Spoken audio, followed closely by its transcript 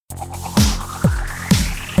For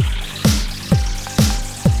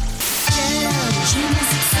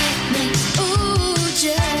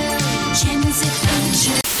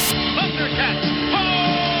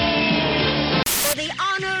the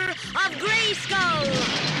honor of Grayskull!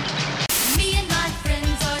 Me and my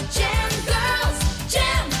friends are Gem Girls!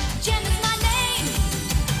 Gem is my name!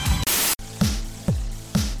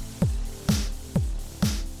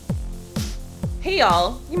 Hey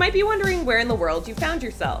y'all, you might be wondering where in the world you found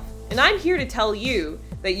yourself, and I'm here to tell you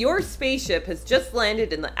that your spaceship has just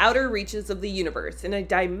landed in the outer reaches of the universe in a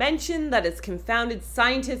dimension that has confounded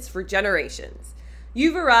scientists for generations.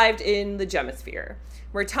 You've arrived in the Gemisphere,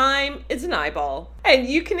 where time is an eyeball, and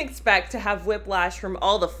you can expect to have whiplash from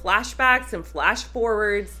all the flashbacks and flash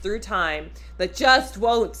forwards through time that just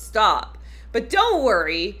won't stop. But don't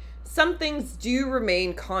worry, some things do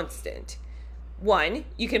remain constant. 1,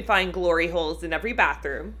 you can find glory holes in every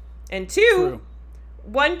bathroom. And 2, True.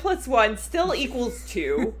 1 + 1 still equals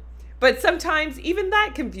 2, but sometimes even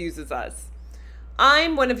that confuses us.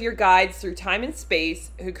 I'm one of your guides through time and space,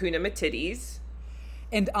 Hakuna Matidis.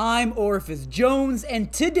 And I'm Orifice Jones,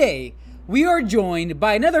 and today we are joined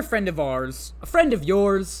by another friend of ours, a friend of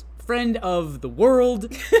yours, friend of the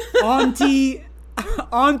world, Auntie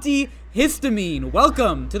Histamine.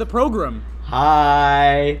 Welcome to the program.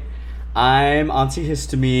 Hi, I'm Auntie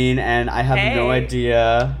Histamine, and I have no Hey.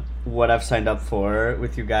 idea what I've signed up for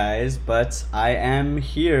with you guys, but I am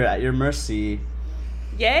here at your mercy.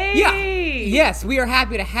 Yay! Yeah. Yes, we are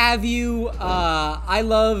happy to have you. I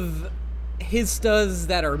love histas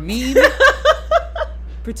that are mean,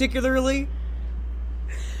 particularly.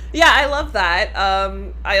 Yeah, I love that.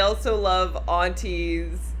 I also love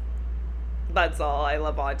aunties. That's all. I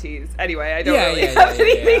love aunties. Anyway, I don't really have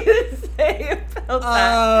anything to say about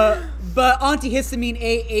that. But Auntie Histamine,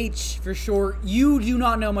 AH for short, you do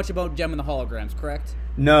not know much about Gem and the Holograms, correct?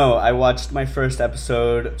 No, I watched my first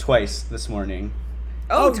episode twice this morning.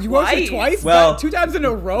 Oh, you watched it twice? Well, 2 times in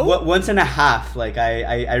a row? Once and a half. Like,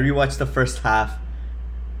 I rewatched the first half,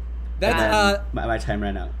 That's and my time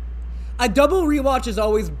ran out. a double rewatch is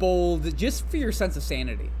always bold, just for your sense of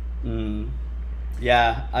sanity.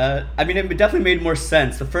 Yeah, I mean, it definitely made more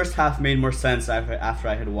sense. The first half made more sense after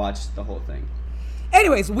I had watched the whole thing.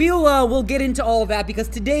 Anyways, we'll get into all of that because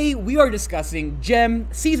today we are discussing Gem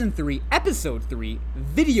Season 3, Episode 3,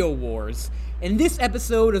 Video Wars. And this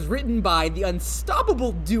episode is written by the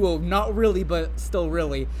unstoppable duo, not really, but still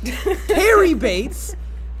really, Carrie Bates,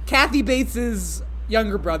 Kathy Bates'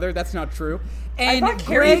 younger brother, that's not true, and I thought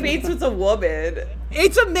Carrie Bates was a woman.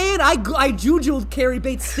 It's a man. I jujuled Carrie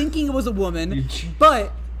Bates thinking it was a woman,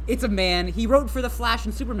 but it's a man. He wrote for The Flash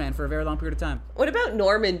and Superman for a very long period of time. What about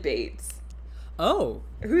Norman Bates? Oh,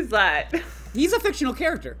 Who's that? he's a fictional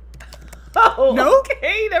character. Oh, No?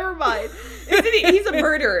 okay, never mind. He's a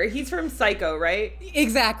murderer. He's from Psycho, right?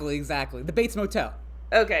 Exactly. The Bates Motel.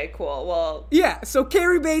 Okay, cool. Well, Yeah, so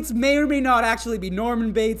Carrie Bates may or may not actually be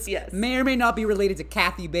Norman Bates. Yes. May or may not be related to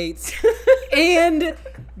Kathy Bates. And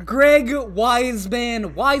Greg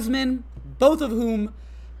Wiseman, both of whom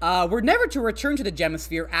were never to return to the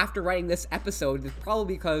Gemisphere after writing this episode. It's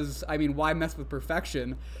probably because, why mess with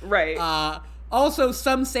perfection? right. Also,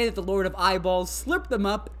 some say that the Lord of Eyeballs slipped them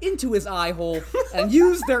up into his eye hole and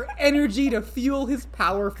used their energy to fuel his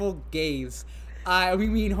powerful gaze. We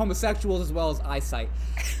mean homosexuals as well as eyesight.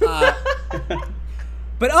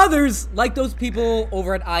 But others, like those people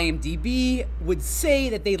over at IMDb, would say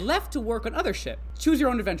that they left to work on other shit. Choose your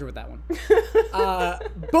own adventure with that one.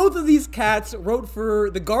 Both of these cats wrote for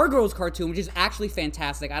the Gargoyles cartoon, which is actually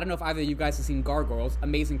fantastic. I don't know if either of you guys have seen Gargoyles.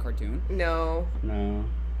 Amazing cartoon. No. No.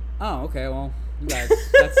 Oh, okay, well, you guys,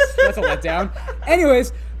 that's a letdown.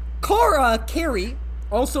 Anyways, Carrie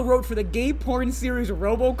also wrote for the gay porn series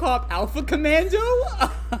RoboCop Alpha Commando.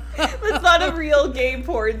 That's not a real gay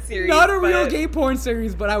porn series. Not a real but- gay porn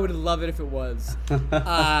series, but I would love it if it was.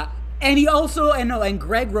 And he also, and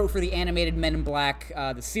Greg wrote for the animated Men in Black,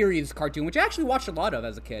 the series cartoon, which I actually watched a lot of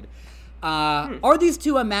as a kid. Are these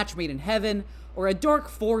two a match made in heaven, or a dark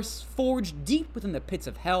force forged deep within the pits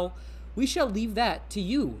of hell? We shall leave that to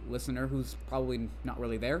you, listener, who's probably not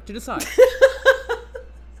really there, to decide.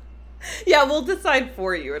 Yeah, we'll decide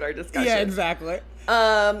for you in our discussion. Yeah, exactly.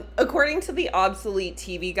 According to the obsolete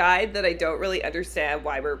TV guide that I don't really understand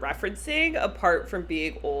why we're referencing, apart from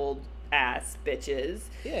being old ass bitches.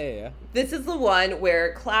 Yeah. This is the one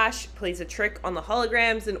where Clash plays a trick on the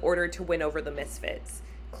holograms in order to win over the Misfits.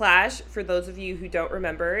 Clash, for those of you who don't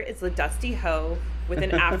remember, is the dusty hoe with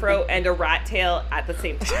an afro and a rat tail at the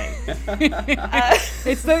same time.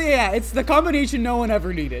 It's the combination no one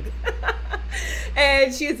ever needed.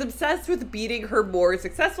 And she is obsessed with beating her more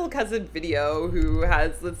successful cousin Video, who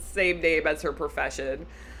has the same name as her profession.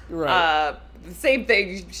 Right. Same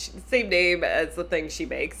name as the thing she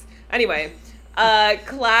makes. Anyway,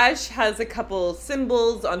 Clash has a couple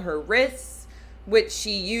symbols on her wrists, which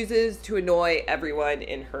she uses to annoy everyone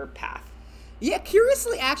in her path. Yeah,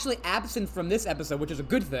 curiously actually absent from this episode, which is a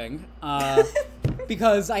good thing,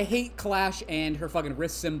 because I hate Clash and her fucking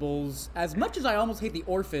wrist symbols as much as I almost hate the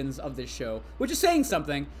orphans of this show, which is saying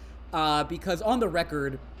something, because on the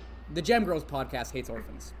record, the Gem Girls podcast hates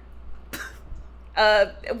orphans.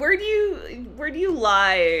 Where do you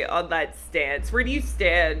lie on that stance? Where do you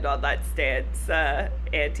stand on that stance,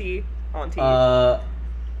 Auntie?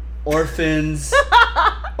 Orphans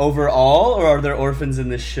overall, or are there orphans in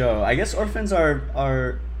this show? I guess orphans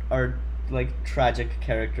are like tragic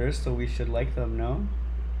characters, so we should like them, no?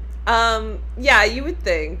 Yeah, you would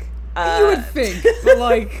think. You would think, but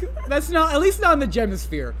like that's not, at least not in the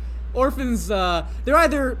Gemisphere. Orphans, they're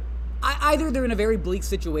either they're in a very bleak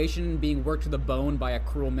situation, being worked to the bone by a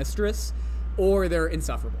cruel mistress, or they're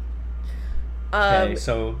insufferable. Okay,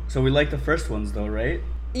 so we like the first ones though, right?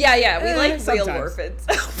 Yeah, we like real sometimes. orphans.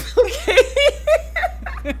 Okay.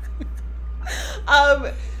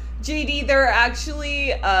 JD, there are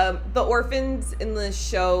actually, the orphans in the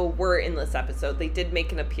show were in this episode. They did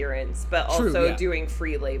make an appearance, but True, also yeah. doing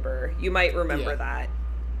free labor. You might remember that.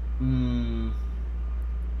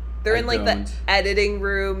 They're in, like, don't. the editing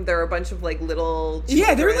room. There are a bunch of, like, little children.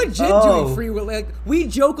 Yeah, they're legit Oh. doing free will. Like, we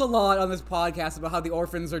joke a lot on this podcast about how the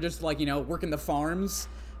orphans are just like, working the farms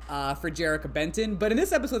for Jerrica Benton, but in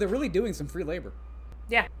this episode they're really doing some free labor.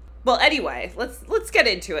 Yeah. Well, anyway, let's get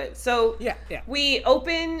into it. So Yeah. we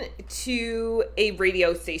open to a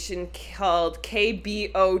radio station called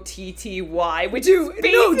KBOTTY, which Dude, is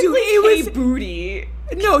basically no, dude, it was- K-Booty.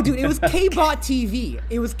 No, dude, it was K-Bot TV.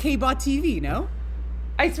 It was K-Bot TV, no?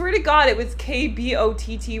 I swear to God, it was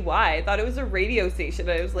KBOTTY. I thought it was a radio station.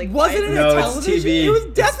 I was like, Wasn't why it is a No, it's television? TV. It was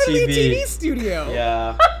It's definitely TV. a TV studio.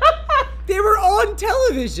 Yeah, They were on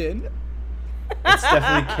television. it's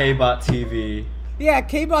definitely K-Bot TV. Yeah,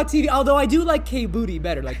 K-Bot TV, although I do like K-Booty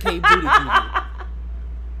better, like K-Booty TV.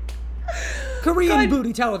 Korean God.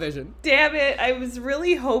 booty television. Damn it! I was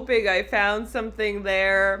really hoping I found something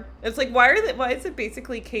there. It's like, why is it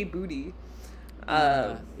basically K-Booty?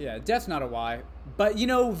 Yeah, that's not a Y. But,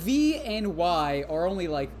 V and Y are only,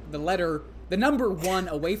 like, the number 1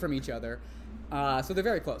 away from each other. So they're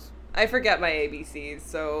very close. I forget my ABCs,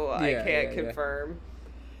 so I Yeah, can't yeah. confirm.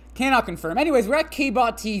 Cannot confirm. Anyways, we're at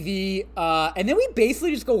K-Bot TV, and then we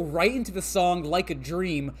basically just go right into the song Like a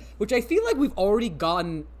Dream, which I feel like we've already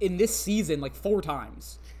gotten in this season, like, 4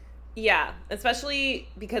 times. Yeah, especially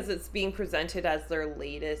because it's being presented as their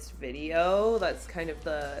latest video. That's kind of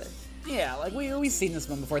the... Yeah, like, we've seen this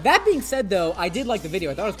one before. That being said, though, I did like the video.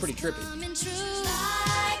 I thought it was pretty trippy. Coming true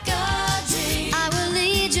like a dream. I will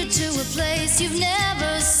lead you to a place you've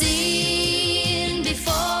never seen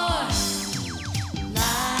before.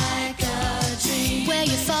 Like a dream. Where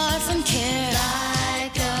you're far from care.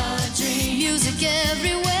 Like a dream. Music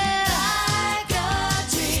everywhere. Like a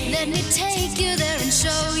dream. Let me take you there and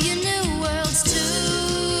show you new worlds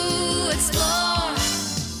to explore.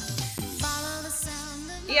 Follow the sound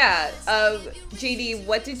of Yeah, JD,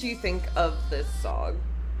 what did you think of this song?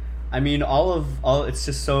 I mean, it's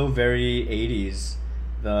just so very 80s.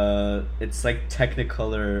 It's like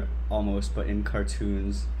Technicolor almost, but in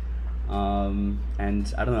cartoons. And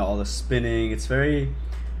I don't know, all the spinning. It's very,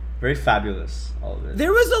 very fabulous. All of it.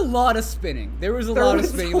 There was a lot of spinning.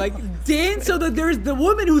 Like, dance, so that there's the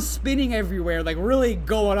woman who's spinning everywhere, like, really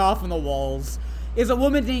going off on the walls, is a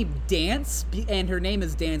woman named Dance, and her name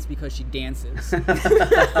is Dance because she dances.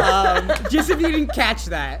 Just if you didn't catch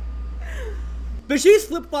that. But she's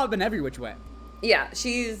flip-flopping every which way. Yeah,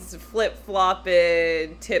 she's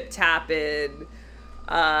flip-flopping, tip-tapping.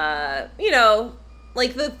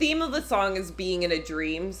 Like, the theme of the song is being in a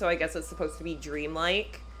dream, so I guess it's supposed to be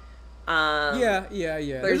dreamlike. Yeah.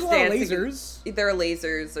 There's a lot of lasers. There are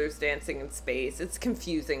lasers, there's dancing in space. It's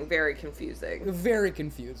confusing, very confusing. Very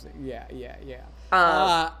confusing. Yeah.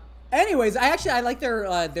 Anyways, I like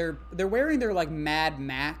they're wearing their like Mad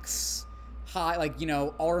Max high, like,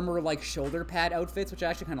 armor like shoulder pad outfits, which I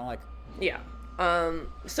actually kind of like. Yeah.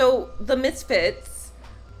 So the Misfits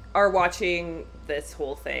are watching this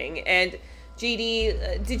whole thing, and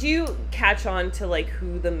JD, did you catch on to like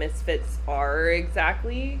who the Misfits are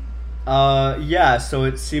exactly? Yeah, so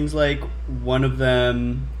it seems like one of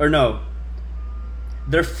them, or no,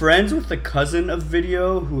 they're friends with the cousin of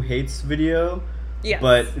Video who hates Video. Yeah.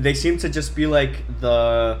 But they seem to just be like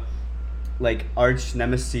the arch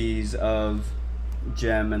nemesis of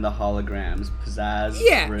Gem and the Holograms, Pizzazz,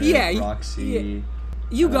 Yeah, Britt, yeah, Roxy. yeah.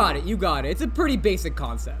 You got it. It's a pretty basic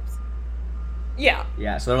concept. Yeah.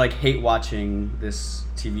 Yeah, so they're like hate watching this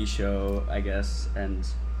TV show, I guess, and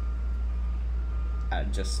I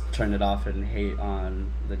just turn it off and hate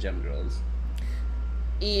on the Gem Girls.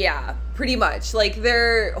 Yeah, pretty much. Like,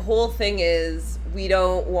 their whole thing is, we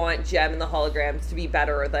don't want Gem and the Holograms to be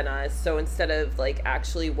better than us, so instead of, like,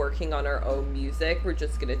 actually working on our own music, we're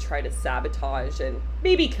just gonna try to sabotage and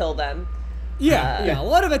maybe kill them. Yeah, a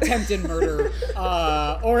lot of attempted murder,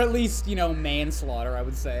 or at least, manslaughter, I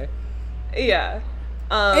would say. Yeah.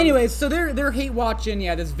 Anyways, so they're hate watching,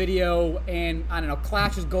 this video, and, I don't know,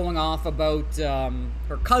 Clash is going off about,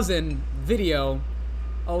 her cousin, Video.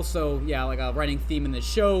 Also, like a running theme in the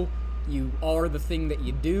show, you are the thing that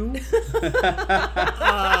you do.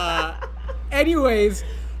 Anyways,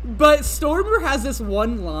 but Stormer has this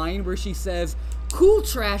one line where she says, Cool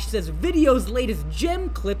Trash says Video's latest Gem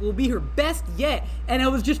clip will be her best yet. And I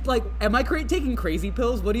was just like, am I taking crazy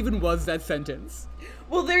pills? What even was that sentence?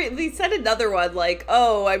 Well, they said another one, like,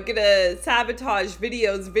 oh, I'm gonna sabotage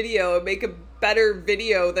Video's video and make a better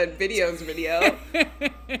video than Video's video.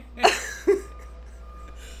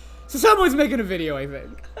 So someone's making a video, I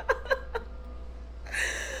think.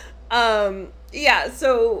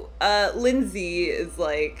 So Lindsay is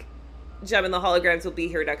like, Gem and the Holograms will be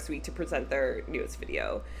here next week to present their newest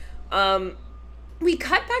video. We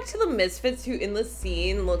cut back to the Misfits, who in the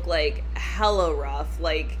scene look like hella rough,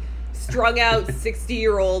 like strung out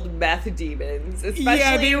 60-year-old meth demons.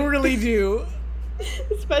 Yeah, they really do.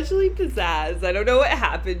 Especially Pizzazz. I don't know what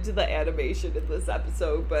happened to the animation in this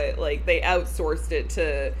episode, but like they outsourced it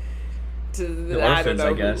to the I don't orphans, know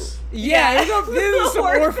I guess. Yeah, there's some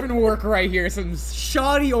orphan work right here, some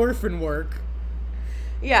shoddy orphan work.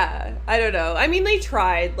 Yeah, I don't know. I mean, they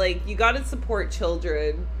tried. Like, you gotta support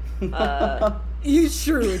children. It's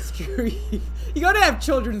true. You gotta have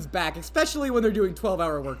children's back, especially when they're doing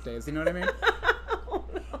 12-hour workdays, you know what I mean? Oh,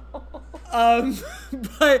 no.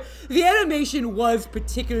 But the animation was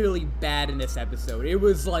particularly bad in this episode. It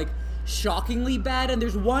was, like, shockingly bad, and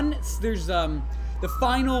there's the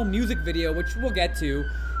final music video, which we'll get to,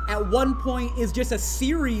 at one point is just a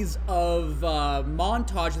series of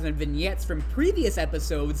montages and vignettes from previous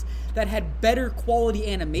episodes that had better quality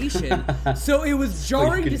animation. So it was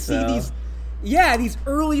jarring to see these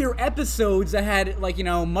earlier episodes that had, like,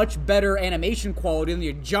 much better animation quality, and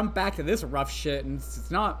you jump back to this rough shit, and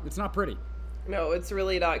it's not pretty. No, it's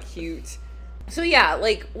really not cute. So yeah,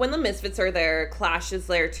 like, when the Misfits are there, Clash is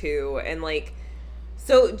there too, and like,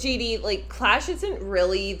 so, JD, like, Clash isn't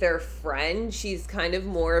really their friend. She's kind of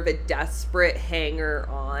more of a desperate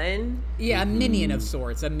hanger-on. Yeah, a minion of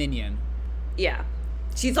sorts. A minion. Yeah.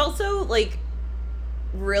 She's also, like,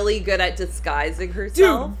 really good at disguising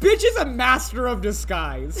herself. Dude, bitch is a master of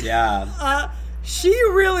disguise. Yeah. She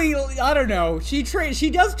really, I don't know, she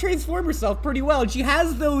does transform herself pretty well. And she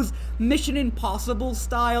has those Mission Impossible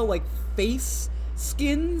style, like, face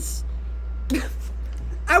skins.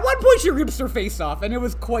 At one point, she rips her face off, and it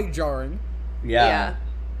was quite jarring. Yeah.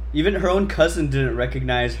 Even her own cousin didn't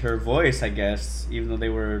recognize her voice, I guess, even though they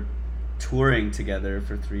were touring together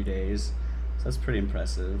for 3 days. So that's pretty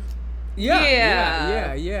impressive.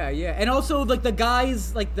 Yeah. And also, like, the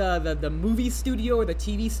guys, like, the movie studio or the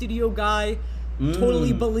TV studio guy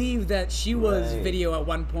totally believed that she was Video at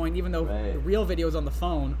one point, even though the real Video was on the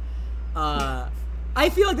phone. I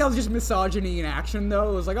feel like that was just misogyny in action,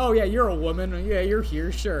 though. It was like, oh, yeah, you're a woman. Yeah, you're here,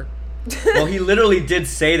 sure. Well, he literally did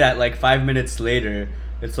say that, like, 5 minutes later.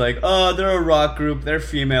 It's like, oh, they're a rock group. They're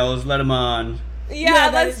females. Let them on. Yeah,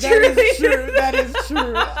 that's true. That is true. That is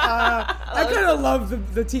true. I kind of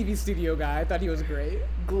love the TV studio guy. I thought he was great.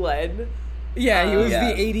 Glenn. Yeah, he was the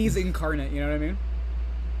 80s incarnate, you know what I mean?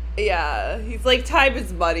 Yeah, he's like, time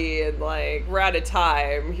is money, and like, we're out of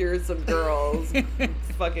time. Here's some girls.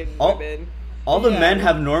 Fucking women. All the men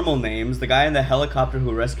have normal names. The guy in the helicopter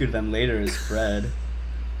who rescued them later is Fred.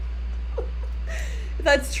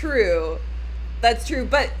 That's true. That's true.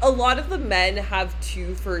 But a lot of the men have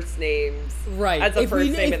two first names. Right. As a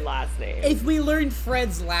first name and last name. If we learned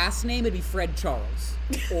Fred's last name, it'd be Fred Charles.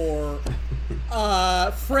 Or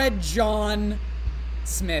Fred John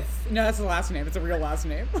Smith. No, that's the last name. It's a real last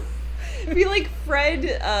name. It'd be like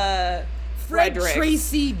Fred Frederick.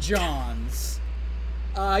 Tracy Johns.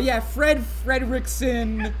 Fred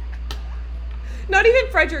Fredrickson. Not even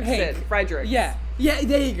Fredrickson. Hank. Frederick. Yeah,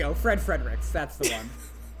 there you go. Fred Fredericks. That's the one.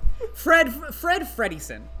 Fred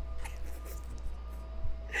Freddyson.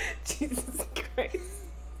 Jesus Christ.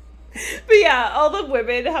 But yeah, all the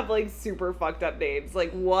women have like super fucked up names.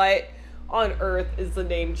 Like, what on earth is the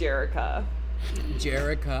name Jerica?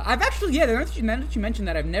 Jerica. I've actually, now that you mentioned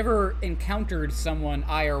that, I've never encountered someone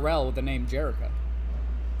IRL with the name Jerica.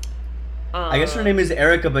 I guess her name is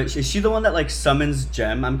Erica, but is she the one that like summons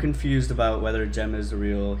Jem? I'm confused about whether Jem is a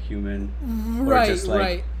real human or just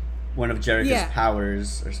like one of Jerica's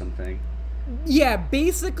powers or something. Yeah,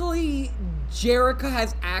 basically, Jerica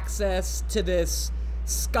has access to this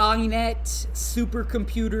Skynet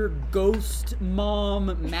supercomputer ghost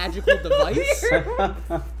mom magical device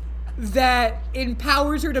that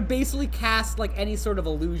empowers her to basically cast like any sort of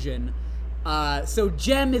illusion. So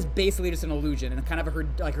Jem is basically just an illusion and kind of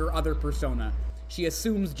her other persona. She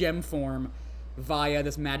assumes Jem form via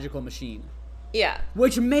this magical machine. Yeah.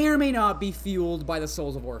 Which may or may not be fueled by the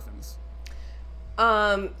souls of orphans.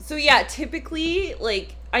 So yeah, typically,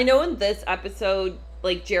 like, I know in this episode,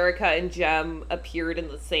 like, Jerica and Jem appeared in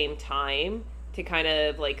the same time to kind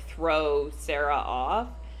of, like, throw Sarah off.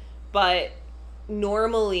 But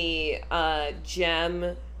normally,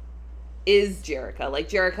 Jem is Jerica. Like,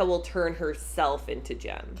 Jerica will turn herself into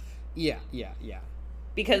Jem. Yeah.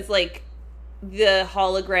 Because, like, the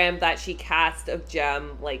hologram that she cast of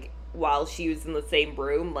Jem, like, while she was in the same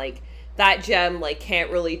room, like, that Jem, like, can't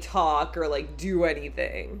really talk or, like, do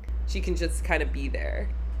anything. She can just kind of be there.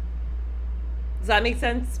 Does that make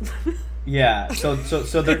sense? Yeah. So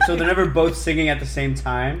they're never both singing at the same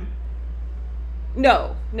time?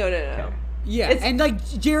 No. Yeah, and, like,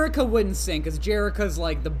 Jerica wouldn't sing, because Jerica's,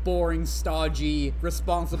 like, the boring, stodgy,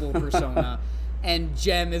 responsible persona, and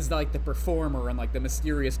Jem is, like, the performer and, like, the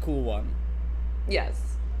mysterious, cool one.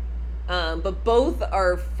 Yes. But both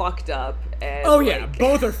are fucked up. And,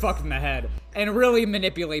 both are fucked in the head, and really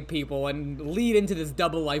manipulate people, and lead into this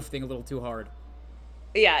double life thing a little too hard.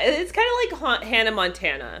 Yeah, it's kind of like Hannah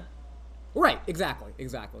Montana. Right, exactly.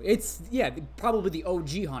 It's, probably the OG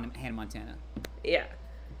Hannah Montana. Yeah.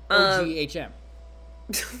 OG-HM.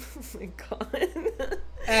 Oh my god.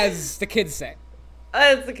 As the kids say.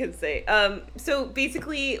 So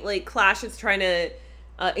basically, like, Clash is trying to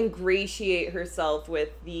ingratiate herself with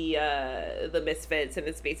the Misfits, and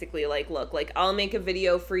it's basically like, look, like, I'll make a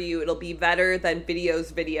video for you. It'll be better than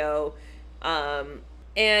Video's video.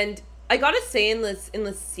 And I gotta say, in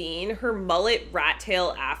the scene, her mullet rat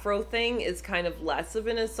tail afro thing is kind of less of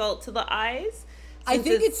an assault to the eyes. I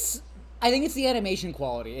think it's the animation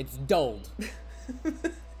quality. It's dulled.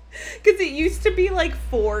 Because it used to be like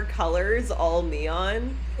 4 colors, all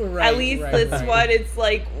neon. Right, At least this one, it's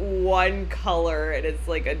like one color, and it's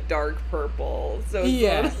like a dark purple. So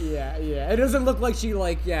it's yeah. It doesn't look like she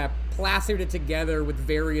plastered it together with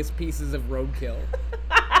various pieces of roadkill.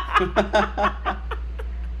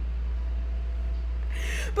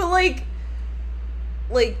 But like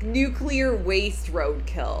nuclear waste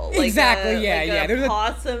roadkill. Like exactly. There's a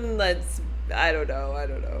possum that's I don't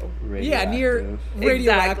know. Radioactive.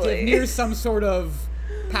 Radioactive, near some sort of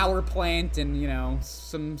power plant, and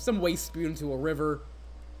some waste spewed into a river.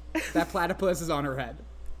 That platypus is on her head.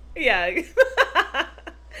 Yeah.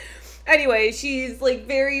 Anyway, she's like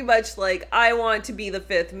very much like, I want to be the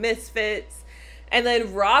 5th Misfits. And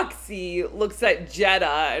then Roxy looks at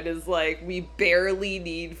Jeddah and is like, we barely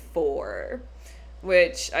need 4.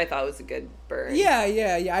 Which I thought was a good burn.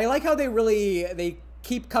 Yeah. I like how they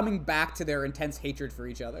keep coming back to their intense hatred for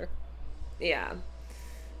each other. Yeah.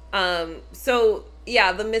 So,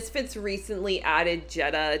 yeah, the Misfits recently added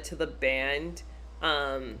Jeddah to the band.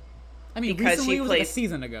 Recently it was like a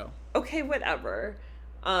season ago. Okay, whatever.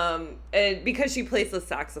 And because she plays the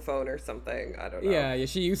saxophone or something, I don't know. Yeah,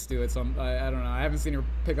 she used to. I don't know. I haven't seen her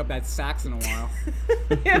pick up that sax in a while.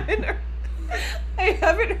 I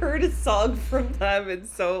haven't heard a song from them in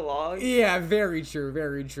so long. Yeah, very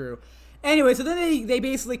true. Anyway, so then they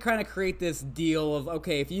basically kind of create this deal of,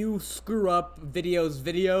 okay, if you screw up Video's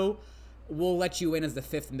video, we'll let you in as the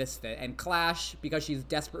 5th Misfit. And Clash, because she's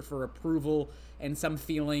desperate for approval and some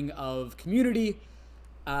feeling of community,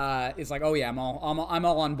 is like, oh yeah, I'm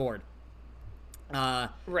all on board.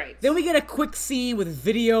 Right. Then we get a quick scene with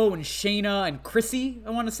Video and Shayna and Chrissy,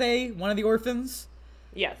 I want to say, one of the orphans.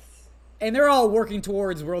 Yes. And they're all working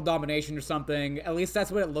towards world domination or something. At least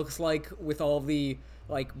that's what it looks like with all the,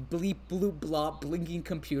 like, bleep, bloop, blop, blinking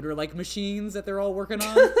computer-like machines that they're all working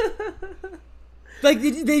on. Like,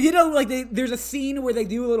 there's a scene where they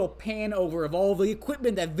do a little pan over of all the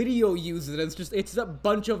equipment that Video uses, and it's a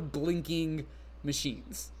bunch of blinking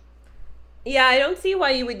machines. Yeah, I don't see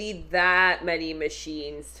why you would need that many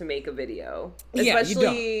machines to make a video.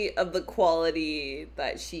 Especially of the quality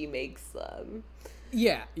that she makes them.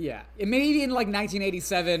 Yeah. And maybe in, like,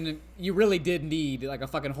 1987, you really did need, like, a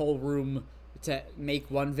fucking whole room to make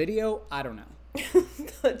one video. I don't know.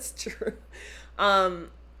 That's true.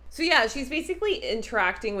 So yeah, she's basically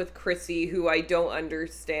interacting with Chrissy, who I don't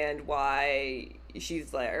understand why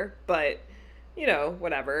she's there, but you know,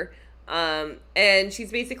 whatever. And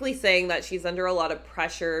she's basically saying that she's under a lot of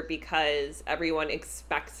pressure because everyone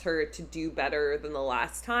expects her to do better than the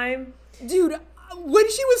last time. Dude,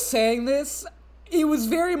 when she was saying this, it was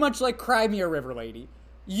very much like Cry Me a River Lady.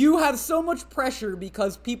 You have so much pressure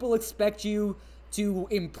because people expect you to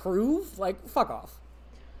improve. Like, fuck off.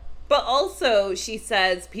 But also, she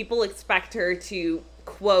says people expect her to,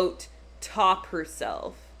 quote, top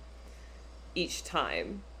herself each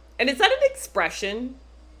time. And is that an expression?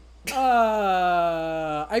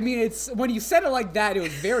 I mean, it's when you said it like that, it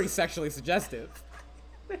was very sexually suggestive.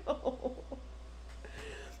 No.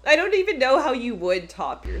 I don't even know how you would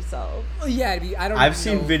top yourself. Well, yeah, I don't. I've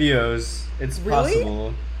seen know. videos. It's Really?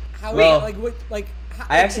 possible. How? Well, like what? Like how,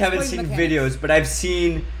 I actually haven't explain seen the mechanics. videos, but I've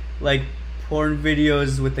seen like porn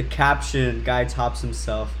videos with the caption "guy tops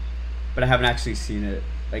himself," but I haven't actually seen it.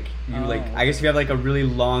 Like you, like I guess if you have like a really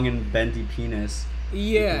long and bendy penis,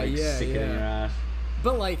 Yeah, you can, like, yeah, stick it in your yeah. ass.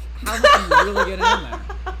 But like, how much are you really getting in there?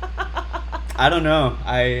 I don't know.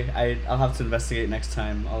 I'll have to investigate next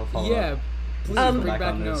time. I'll follow Yeah, up. please Um, bring Back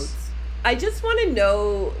back on this. notes. I just want to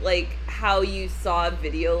know, like, how you saw a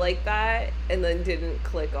video like that and then didn't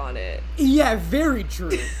click on it. Yeah, very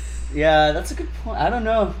true. Yeah, that's a good point. I don't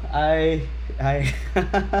know.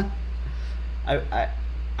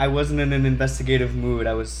 I wasn't in an investigative mood.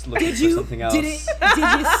 I was looking Did for you? something else. Did you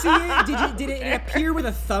see it? Did it appear with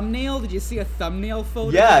a thumbnail? Did you see a thumbnail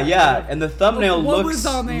photo? Yeah, and the thumbnail What looks. was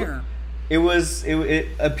on there? It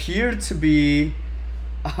appeared to be,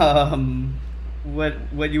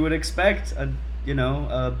 what you would expect. A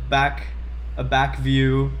back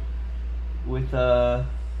view, with a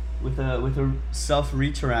self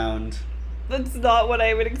reach around. That's not what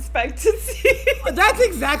I would expect to see. That's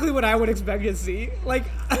exactly what I would expect to see. Like,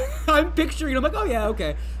 I'm picturing. I'm like, oh yeah,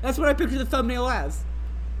 okay. That's what I picture the thumbnail as.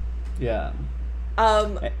 Yeah.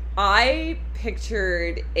 I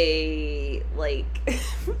pictured a, like,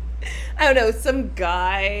 I don't know, some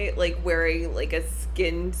guy, like, wearing, like, a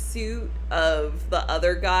skin suit of the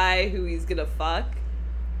other guy who he's gonna fuck.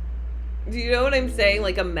 Do you know what I'm saying?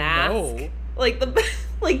 Like a mask? No. Like the,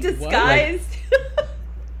 like, disguised.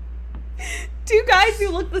 Two guys who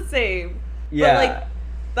look the same. Yeah. But, like,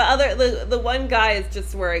 the other, the one guy is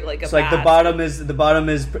just wearing, like, a So like mask. the bottom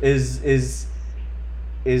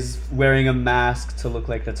is wearing a mask to look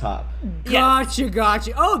like the top. Gotcha.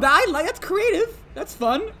 Oh, that's creative. That's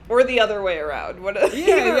fun. Or the other way around. What?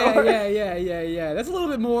 Yeah. That's a little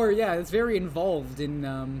bit more. Yeah, it's very involved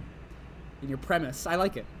in your premise. I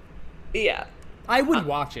like it. Yeah. I wouldn't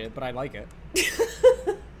watch it, but I like it.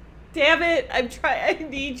 Damn it! I'm trying. I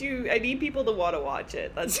need people to want to watch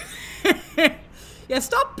it. That's Yeah,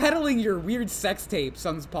 stop peddling your weird sex tapes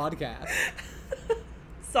on this podcast.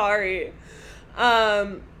 sorry.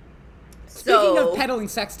 Speaking of peddling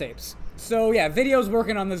sex tapes, so yeah, Video's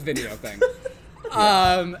working on this video thing.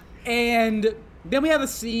 And then we have a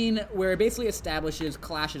scene where it basically establishes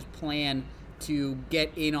Clash's plan to get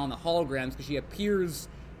in on the holograms because she appears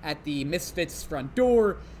at the Misfits front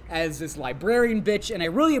door as this librarian bitch, and I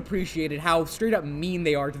really appreciated how straight up mean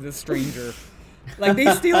they are to this stranger. Like,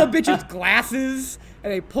 they steal a bitch's glasses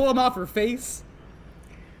and they pull them off her face.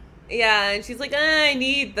 Yeah, and she's like, I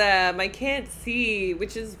need them. I can't see,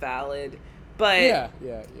 which is valid. But Yeah.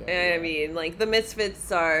 I mean, like, the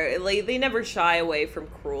Misfits are, like, they never shy away from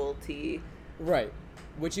cruelty. Right.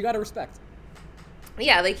 Which you gotta respect.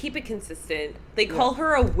 Yeah, they keep it consistent. They call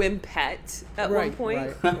her a wimpette at one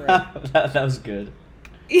point. Right. that was good.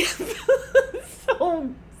 Yeah,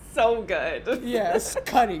 so good. Yes,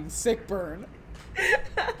 cutting, sick burn.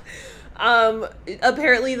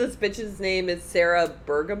 Apparently this bitch's name is Sarah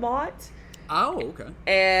Bergamot. Oh, okay.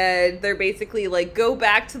 And they're basically like, go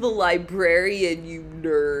back to the librarian, you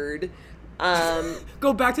nerd.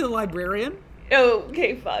 Go back to the librarian?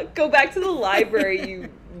 Okay, fuck. Go back to the library, you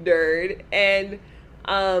nerd. And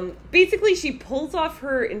basically she pulls off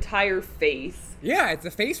her entire face. Yeah, it's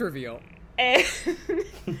a face reveal. And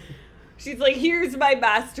she's like, here's my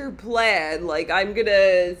master plan. Like, I'm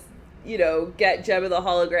gonna, get Gem of the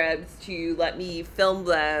Holograms to let me film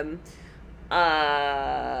them.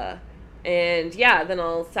 And yeah, then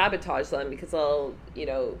I'll sabotage them because I'll,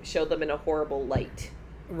 show them in a horrible light.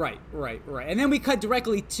 Right. And then we cut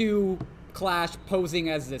directly to Clash posing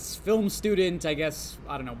as this film student, I guess,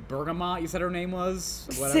 I don't know, Bergamot, you said her name was?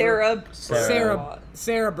 Whatever.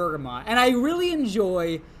 Sarah Bergamot. And I really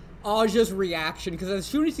enjoy Aja's reaction, because as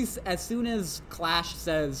soon as Clash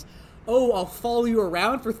says, oh, I'll follow you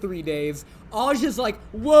around for 3 days. Aja's like,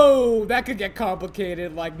 whoa, that could get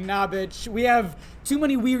complicated. Like, nah, bitch, we have too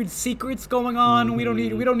many weird secrets going on. We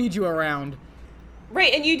don't need you around.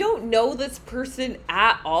 Right, and you don't know this person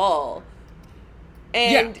at all.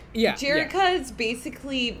 And Jerrica is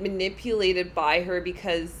basically manipulated by her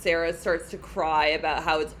because Sarah starts to cry about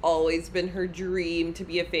how it's always been her dream to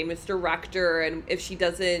be a famous director, and if she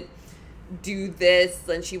doesn't do this,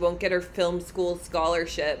 then she won't get her film school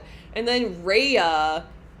scholarship. And then Rhea...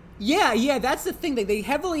 Yeah, that's the thing. They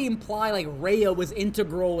heavily imply, like, Rhea was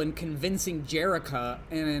integral in convincing Jerrica,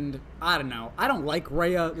 and I don't know. I don't like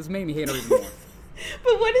Rhea. This made me hate her even more.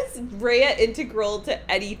 But what is Rhea integral to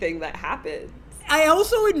anything that happens? I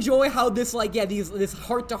also enjoy how this, like, this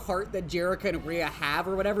heart-to-heart that Jerrica and Rhea have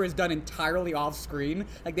or whatever is done entirely off-screen.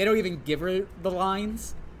 Like, they don't even give her the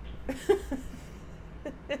lines.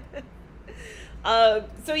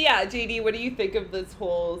 So yeah, JD, what do you think of this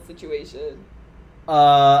whole situation?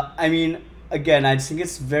 I mean, again, I just think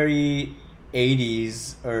it's very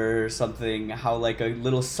 80s or something, how, like, a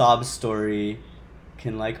little sob story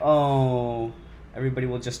can, like, oh... everybody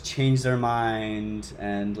will just change their mind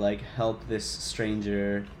and, like, help this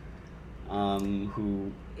stranger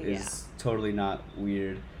who is totally not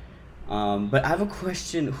weird. But I have a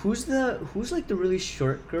question. Who's like the really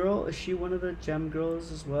short girl? Is she one of the gem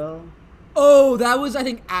girls as well? Oh, that was, I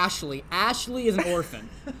think, Ashley. Ashley is an orphan.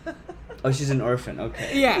 Oh, she's an orphan.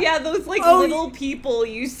 Okay. Yeah, those, like, little people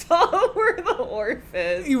you saw were the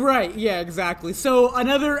orphans. Right, yeah, exactly. So,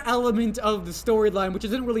 another element of the storyline, which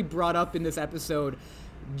isn't really brought up in this episode,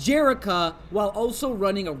 Jerrica, while also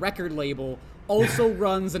running a record label, also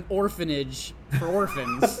runs an orphanage for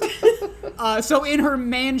orphans. So, in her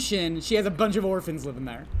mansion, she has a bunch of orphans living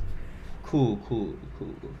there. Cool.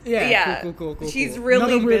 Yeah, cool. She's really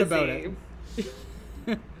Nothing weird busy. about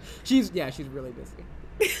it. She's really busy.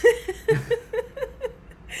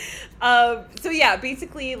 So yeah,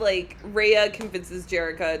 basically, like, Rhea convinces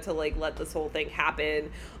Jerrica to, like, let this whole thing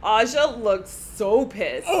happen. Aja looks so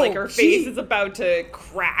pissed, like her face is about to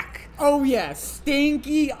crack. Oh yeah,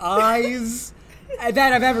 stinky eyes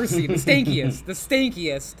that I've ever seen. The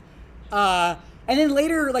stankiest. And then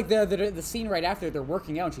later, like, the scene right after, they're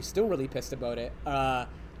working out and she's still really pissed about it. And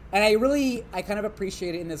I kind of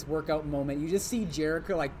appreciate it in this workout moment. You just see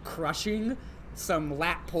Jerrica, like, crushing some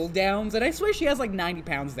lat pull downs, and I swear she has like 90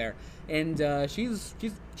 pounds there, and she's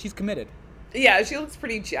committed. Yeah, she looks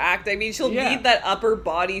pretty jacked. I mean, she'll need that upper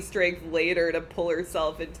body strength later to pull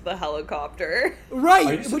herself into the helicopter.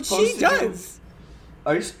 Right, which she does.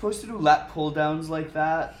 Are you supposed to do lat pull downs like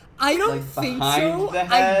that? I don't like think behind so. The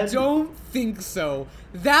head? I don't think so.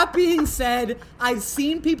 That being said, I've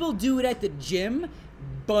seen people do it at the gym,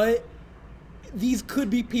 but these could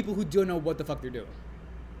be people who don't know what the fuck they're doing.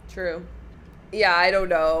 True. Yeah, I don't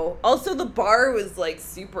know. Also, the bar was, like,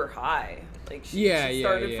 super high. Like, she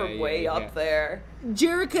started from way up there.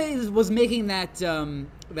 Jerrica was making that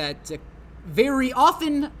very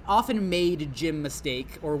often made gym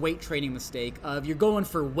mistake or weight training mistake of you're going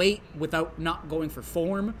for weight without not going for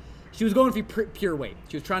form. She was going for pure weight.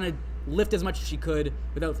 She was trying to lift as much as she could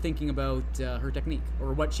without thinking about her technique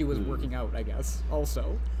or what she was working out, I guess,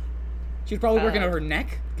 also. She was probably working out her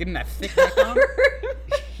neck, getting that thick neck on.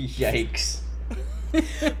 Yikes.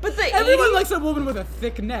 But everyone likes a woman with a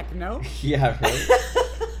thick neck, no? Yeah, right.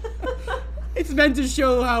 It's meant to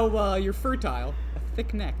show how you're fertile. A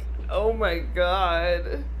thick neck. Oh my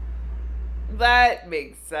god. That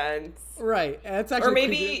makes sense. Right. That's actually or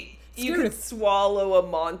maybe you could swallow a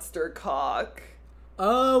monster cock.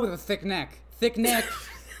 Oh, with a thick neck. Thick neck.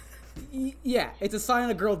 Yeah, it's a sign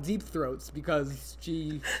a girl deep throats because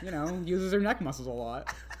she, uses her neck muscles a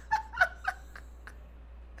lot.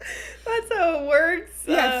 That's how it works.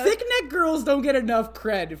 Yeah, thick neck girls don't get enough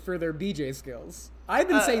cred for their BJ skills. I've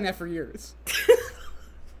been saying that for years.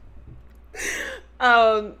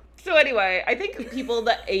 So anyway, I think people in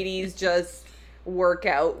the 80s just work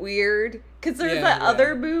out weird. Because there's that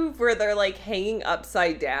other move where they're, like, hanging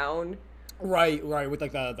upside down. Right, with,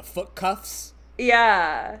 like, the foot cuffs.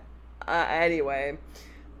 Yeah. Anyway.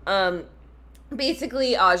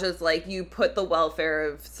 Basically, Aja's like, you put the welfare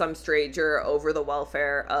of some stranger over the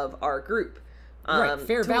welfare of our group. Right,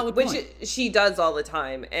 fair, valid which point. She does all the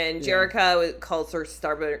time. And Jerrica calls her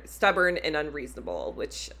stubborn and unreasonable,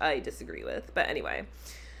 which I disagree with. But anyway.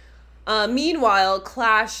 Meanwhile,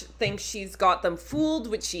 Clash thinks she's got them fooled,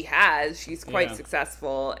 which she has. She's quite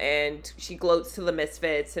successful, and she gloats to the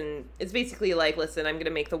Misfits, and it's basically like, listen, I'm going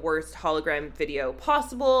to make the worst hologram video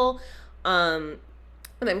possible, and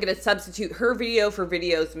I'm going to substitute her video for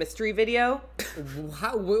Video's mystery video.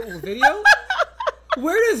 Video?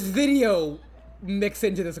 Where does Video mix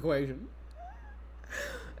into this equation?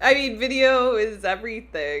 I mean, video is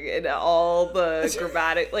everything, and all the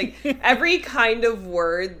grammatic, like, every kind of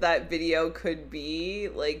word that video could be,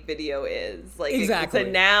 like, video is. Like, Exactly. It's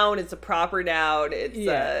a noun, it's a proper noun, it's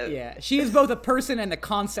Yeah. She is both a person and the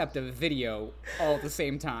concept of video all at the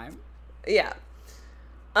same time. Yeah.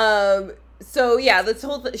 So yeah, this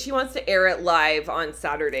whole she wants to air it live on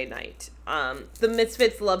Saturday night. The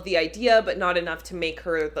Misfits love the idea, but not enough to make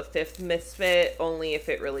her the fifth Misfit, only if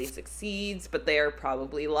it really succeeds, but they are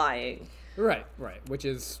probably lying. Right, which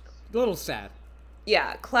is a little sad.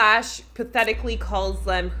 Yeah, Clash pathetically calls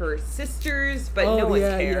them her sisters, but no one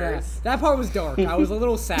cares. Yeah. That part was dark. I was a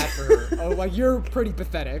little sad for her. I was like, you're pretty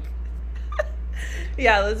pathetic.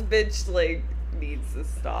 Yeah, this bitch, like, needs to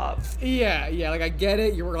stop. Yeah, like, I get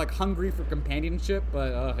it. You were, like, hungry for companionship,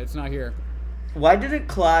 but it's not here. Why didn't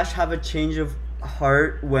Clash have a change of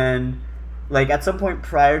heart when, like, at some point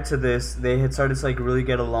prior to this, they had started to, like, really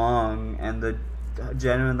get along, and the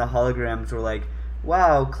Jem and the holograms were like,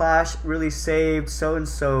 wow, Clash really saved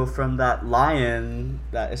so-and-so from that lion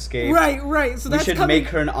that escaped. Right. So we that's should make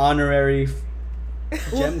her an honorary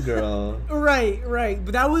Jem girl. Right.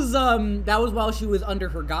 But that was while she was under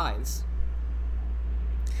her guise.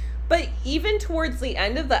 But even towards the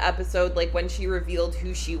end of the episode, like, when she revealed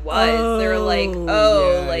who she was, they're like,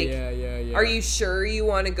 yeah. Are you sure you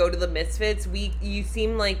want to go to the Misfits? You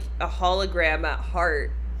seem like a hologram at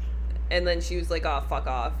heart. And then she was like, oh, fuck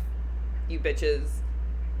off, you bitches.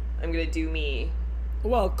 I'm gonna do me.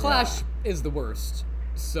 Well, Clash is the worst.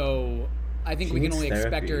 So I think She we can needs only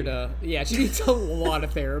expect her therapy. to... Yeah, she needs a lot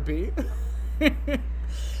of therapy.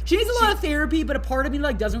 She needs a lot of therapy, but a part of me,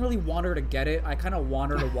 like, doesn't really want her to get it. I kind of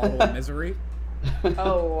want her to wallow in misery.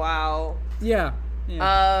 Oh, wow. Yeah.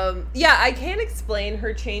 Yeah, I can't explain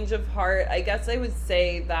her change of heart. I guess I would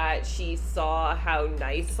say that she saw how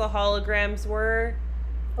nice the holograms were.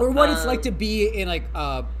 Or what it's like to be in, like,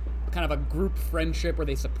 kind of a group friendship where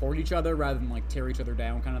they support each other rather than, like, tear each other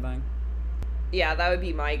down kind of thing. Yeah, that would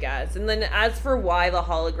be my guess. And then as for why the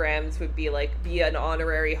holograms would be an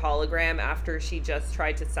honorary hologram after she just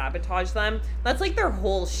tried to sabotage them, that's like their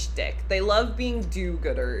whole shtick. They love being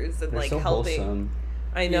do-gooders and They're like so helping. wholesome.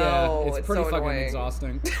 I know, Yeah, it's pretty so fucking annoying.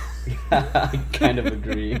 exhausting. I kind of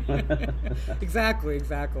agree. Exactly.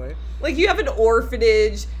 Like, you have an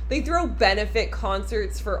orphanage, they throw benefit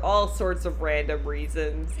concerts for all sorts of random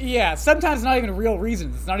reasons. Yeah, sometimes not even real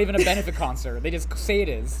reasons. It's not even a benefit concert. They just say it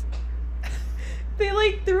is. They,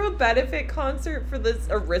 like, threw a benefit concert for this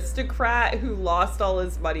aristocrat who lost all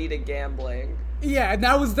his money to gambling. Yeah, and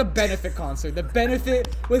that was the benefit concert. The benefit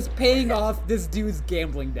was paying off this dude's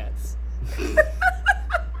gambling debts.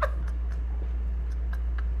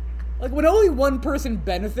 Like, when only one person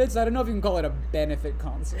benefits, I don't know if you can call it a benefit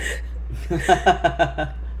concert.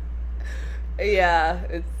 Yeah,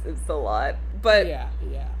 it's a lot. But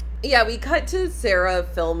yeah, we cut to Sarah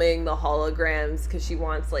filming the holograms because she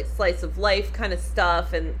wants, like, slice of life kind of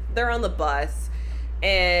stuff, and they're on the bus.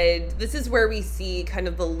 And this is where we see kind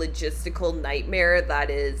of the logistical nightmare that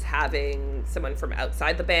is having someone from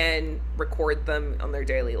outside the band record them on their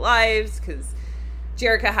daily lives, because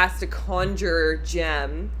Jerrica has to conjure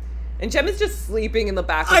Jem, and Jem is just sleeping in the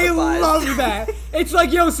back of the bus. I love that. It's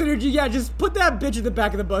like, yo, Synergy, yeah, just put that bitch in the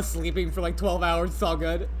back of the bus sleeping for like 12 hours. It's all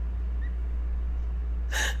good.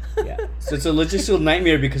 Yeah. So it's a logistical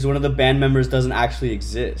nightmare because one of the band members doesn't actually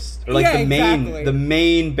exist. Or like exactly. the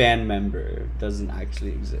main band member doesn't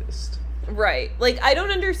actually exist. Right. Like, I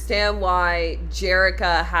don't understand why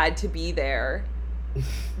Jerrica had to be there.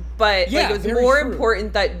 But Yeah, like, it was very more true.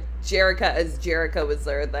 important that Jerrica as Jerrica was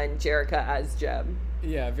there than Jerrica as Jem.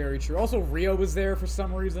 Yeah, very true. Also, Rio was there for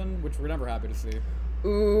some reason, which we're never happy to see.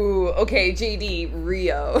 Ooh, okay, JD,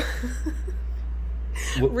 Rio.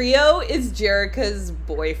 Rio is Jerrica's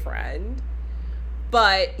boyfriend,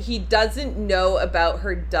 but he doesn't know about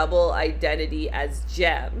her double identity as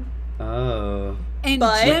Jem. Oh. And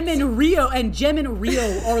But- Jem and Rio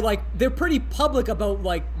are like, they're pretty public about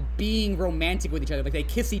like being romantic with each other. Like, they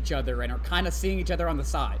kiss each other and are kind of seeing each other on the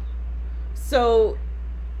side. So,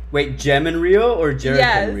 Wait, Jem and Rio or Jerrica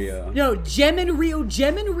Yes. and Rio? No, Jem and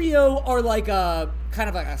Rio are like a kind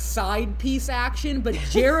of like a side piece action, but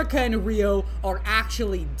Jerrica and Rio are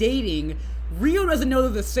actually dating. Rio doesn't know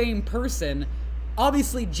they're the same person.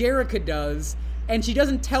 Obviously, Jerrica does, and she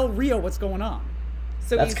doesn't tell Rio what's going on.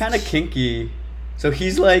 so That's he's kind of kinky. So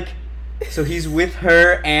he's with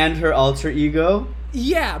her and her alter ego?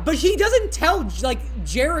 Yeah, but he doesn't tell like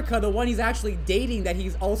Jerrica, the one he's actually dating, that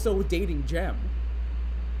he's also dating Jem.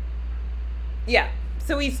 Yeah.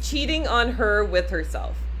 So he's cheating on her with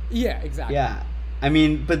herself. Yeah, exactly. Yeah. I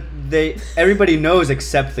mean, but everybody knows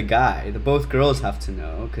except the guy. Both girls have to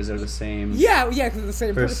know because they're the same. Yeah, because they're the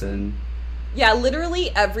same person. Yeah,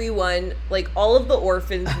 literally everyone, like all of the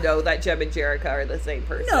orphans know that Jem and Jerrica are the same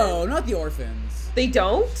person. No, not the orphans. They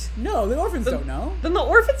don't? No, the orphans don't know. Then the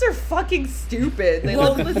orphans are fucking stupid. They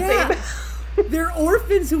live in the same house. They're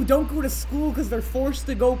orphans who don't go to school because they're forced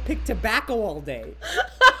to go pick tobacco all day.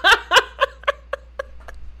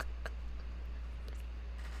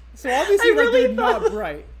 So obviously, they're not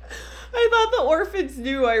bright. I thought the orphans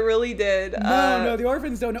knew. I really did. No, the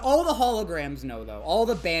orphans don't know. All the holograms know, though. All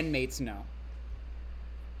the bandmates know.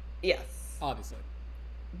 Yes. Obviously.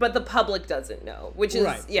 But the public doesn't know, which is,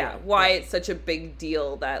 why right. it's such a big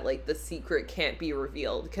deal that, like, the secret can't be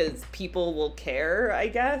revealed, because people will care, I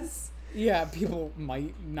guess. Yeah, people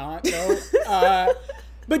might not know.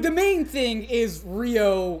 But the main thing is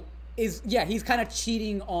Rio is, he's kind of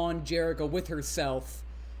cheating on Jerrica with herself,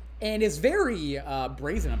 and is very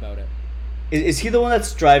brazen about it. Is he the one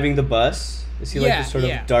that's driving the bus? Is he like this sort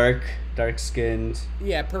of dark-skinned?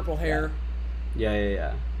 Yeah, purple hair.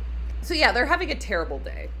 Yeah. So yeah, they're having a terrible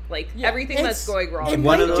day. Like, everything that's going wrong. It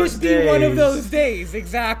might just be one of those days,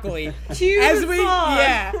 exactly.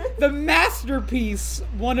 The masterpiece,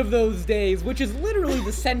 one of those days, which is literally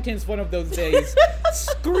the sentence, one of those days,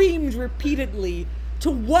 screamed repeatedly to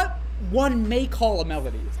what one may call a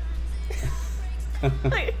melody.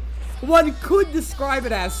 One could describe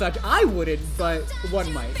it as such. I wouldn't, but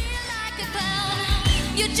one might.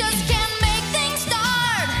 You just can't make things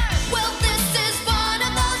start. Well, this is one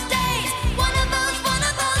of those days. One of those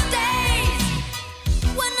days.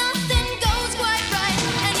 When nothing goes quite right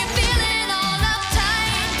and you're feeling all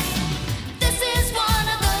uptight. This is one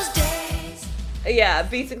of those days. Yeah,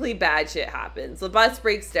 basically bad shit happens. The bus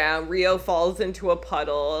breaks down. Rio falls into a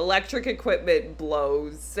puddle. Electric equipment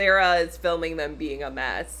blows. Sarah is filming them being a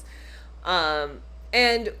mess.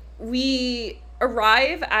 And we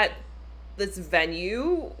arrive at this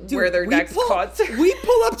venue where their next concert. We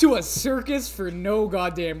pull up to a circus for no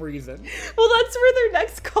goddamn reason. Well, that's where their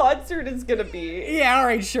next concert is gonna be. Yeah,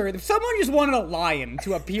 alright, sure. Someone just wanted a lion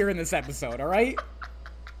to appear in this episode, alright?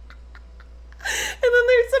 And then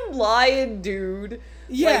there's some lion dude,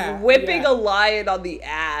 like, whipping a lion on the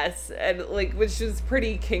ass, and like, which is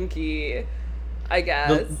pretty kinky, I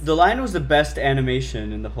guess. The lion was the best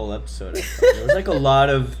animation in the whole episode. I thought. There was like a lot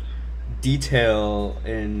of detail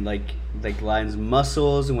in like lion's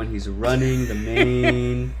muscles and when he's running, the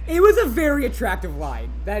mane. It was a very attractive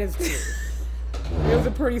lion. That is true. It was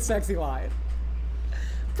a pretty sexy lion.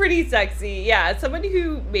 Pretty sexy, yeah. Somebody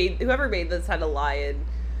whoever made this had a lion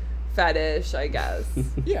fetish, I guess.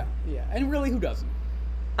 Yeah. And really, who doesn't?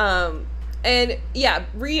 And yeah,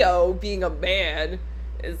 Rio, being a man,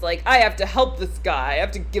 is like, I have to help this guy. I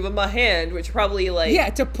have to give him a hand, which probably, like... Yeah,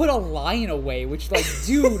 to put a lion away, which, like,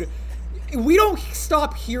 dude, we don't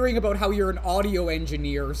stop hearing about how you're an audio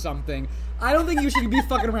engineer or something. I don't think you should be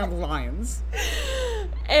fucking around with lions.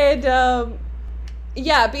 And,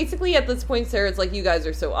 yeah, basically at this point, Sarah's like, you guys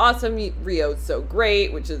are so awesome. Rio's so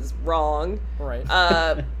great, which is wrong. Right.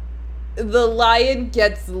 The lion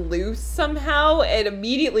gets loose somehow and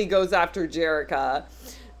immediately goes after Jerrica.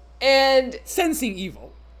 And... sensing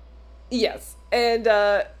evil. Yes. And,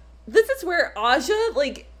 this is where Aja,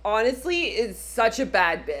 like, honestly, is such a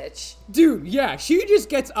bad bitch. Dude, yeah, she just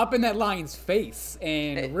gets up in that lion's face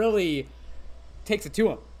and really takes it to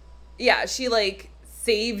him. Yeah, she, like,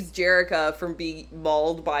 saves Jerrica from being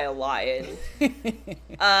mauled by a lion.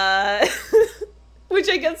 Which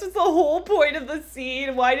I guess is the whole point of the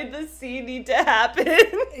scene. Why did this scene need to happen?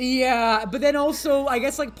 Yeah, but then also, I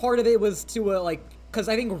guess, like, part of it was to, like, because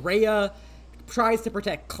I think Rhea tries to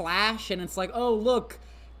protect Clash, and it's like, oh, look,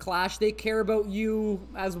 Clash, they care about you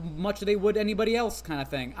as much as they would anybody else, kind of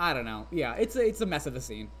thing. I don't know. Yeah, it's a mess of a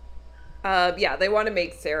scene. Yeah, they want to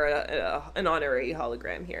make Sarah an honorary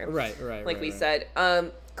hologram here. Right. Like we said.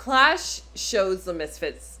 Clash shows the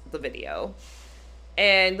Misfits the video.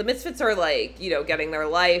 And the Misfits are, like, you know, getting their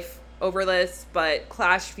life over this, but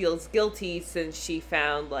Clash feels guilty since she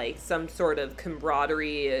found, like, some sort of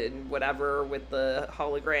camaraderie and whatever with the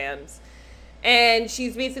holograms. And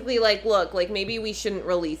she's basically like, look, like, maybe we shouldn't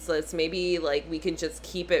release this. Maybe, like, we can just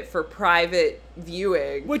keep it for private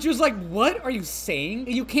viewing. Which was like, what are you saying?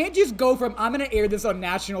 You can't just go from, I'm going to air this on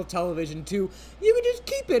national television, to, you can just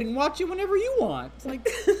keep it and watch it whenever you want. It's like,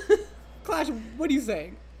 Clash, what are you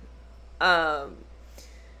saying?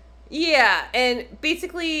 Yeah, and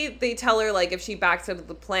basically they tell her, like, if she backs out of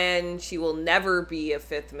the plan, she will never be a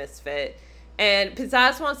fifth Misfit. And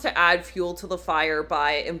Pizzazz wants to add fuel to the fire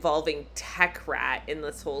by involving Tech Rat in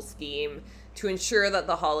this whole scheme to ensure that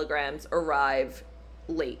the holograms arrive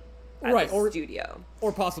late. at Right, the studio.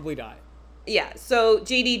 Or possibly die. Yeah, so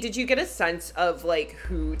JD, did you get a sense of like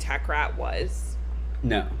who Tech Rat was?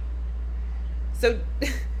 No. So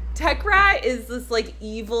Tech Rat is this like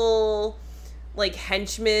evil like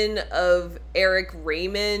henchman of Eric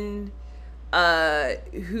Raymond,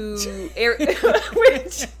 who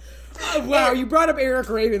which Wow, you brought up Eric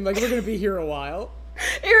Raymond, like we're gonna be here a while.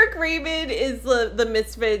 Eric Raymond is the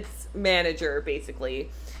Misfits manager, basically.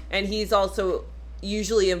 And he's also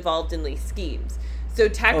usually involved in these schemes. So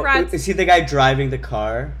Tech Rat... Is he the guy driving the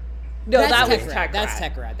car? No, That's that was Tech Rat.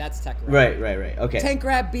 Tech Rat. That's Tech Rat. Right. Okay. Tech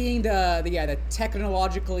Rat being the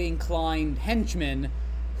technologically inclined henchman,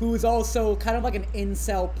 who is also kind of like an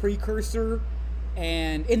incel precursor,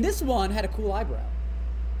 and in this one had a cool eyebrow.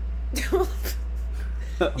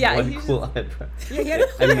 Yeah, One cool eyebrow. Yeah, he had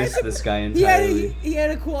I missed this guy he entirely. he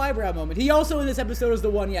had a cool eyebrow moment. He also in this episode was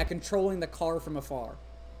the one, controlling the car from afar.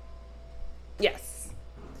 Yes.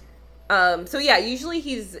 So yeah, usually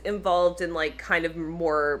he's involved in like kind of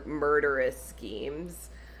more murderous schemes,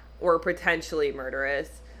 or potentially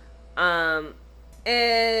murderous. And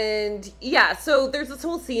yeah, so there's this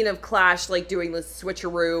whole scene of Clash like doing this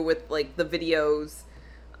switcheroo with like the videos.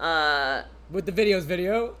 With the video's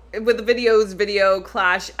video? With the video's video,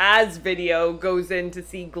 Clash as video goes in to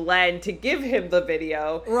see Glenn to give him the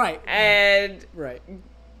video. Right. And Right.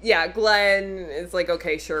 yeah, Glenn is like,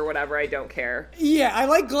 okay, sure, whatever, I don't care. Yeah, I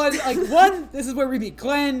like Glenn. Like, one, this is where we meet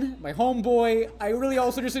Glenn, my homeboy. I really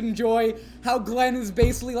also just enjoy how Glenn is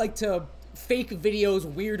basically like to fake videos,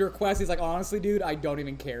 weird requests. He's like, honestly, dude, I don't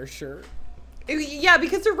even care, sure. Yeah,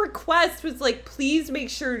 because her request was like, please make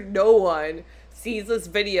sure no one sees this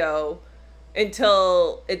video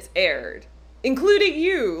until it's aired, including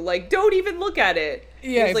you. Like, don't even look at it.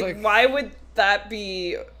 Yeah, it's like, why would that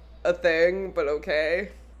be a thing? But okay.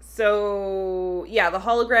 So, yeah, the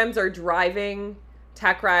holograms are driving.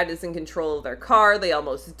 Tech Rat is in control of their car. They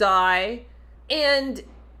almost die. And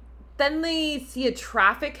then they see a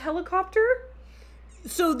traffic helicopter.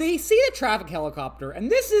 So they see the traffic helicopter, and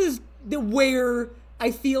this is where I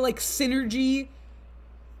feel like Synergy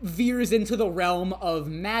veers into the realm of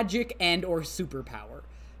magic and or superpower.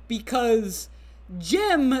 Because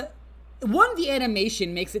Jem, the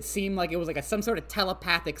animation makes it seem like it was like some sort of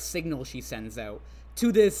telepathic signal she sends out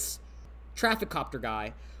to this traffic copter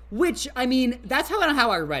guy, which, I mean, that's how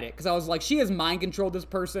I read it, because I was like, she has mind controlled this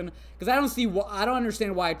person, because I don't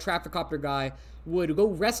understand why a traffic copter guy would go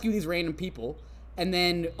rescue these random people and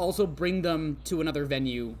then also bring them to another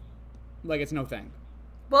venue like it's no thing.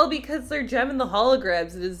 Well, because they're Jem and the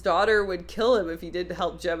holograms, and his daughter would kill him if he didn't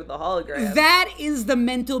help Jem and the holograms. That is the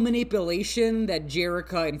mental manipulation that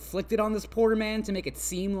Jerrica inflicted on this poor man to make it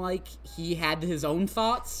seem like he had his own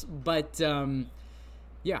thoughts, but,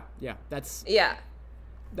 yeah, that's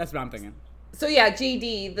what I'm thinking. So yeah,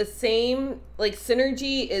 JD, the same, like,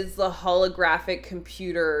 Synergy is the holographic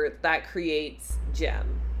computer that creates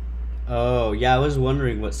Jem. Oh, yeah, I was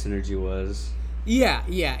wondering what Synergy was. Yeah.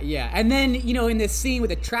 And then, in this scene with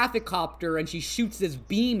the traffic copter and she shoots this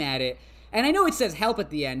beam at it, and I know it says help at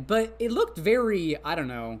the end, but it looked very, I don't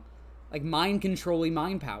know, like mind-controlling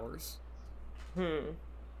mind powers.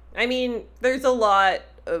 I mean, there's a lot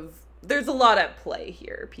at play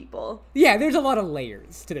here, people. Yeah, there's a lot of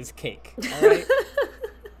layers to this cake, all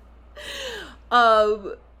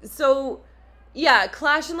right? So, yeah,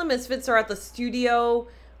 Clash and the Misfits are at the studio,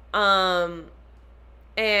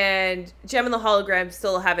 and Jem and the holograms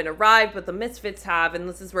still haven't arrived, but the Misfits have, and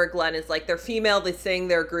this is where Glenn is like, they're female, they sing,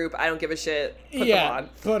 they're a group, I don't give a shit, put them on.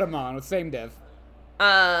 Put them on, same div.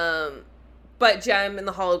 But Jem and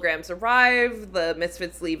the holograms arrive, the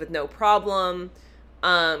Misfits leave with no problem.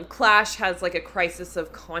 Clash has like a crisis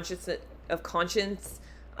of conscience.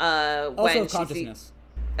 Also consciousness.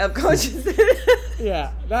 Of consciousness.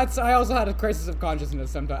 Yeah, I also had a crisis of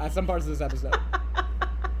consciousness at some parts of this episode.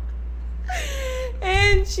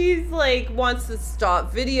 And she's like, wants to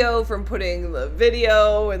stop video from putting the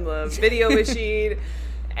video in the video machine.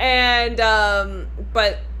 And,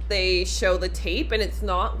 but they show the tape and it's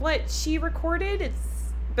not what she recorded.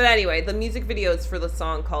 But anyway, the music video is for the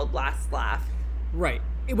song called Last Laugh. Right.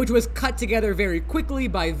 Which was cut together very quickly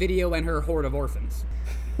by Video and her horde of orphans.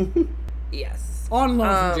 Yes. On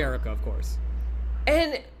loan from Jerrica, of course.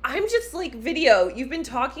 And I'm just like, Video, you've been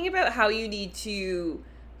talking about how you need to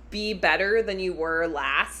be better than you were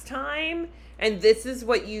last time, and this is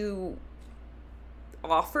what you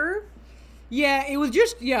offer? Yeah, it was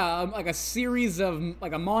just, like a series of,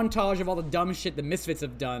 like a montage of all the dumb shit the Misfits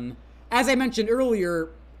have done. As I mentioned earlier,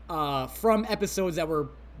 from episodes that were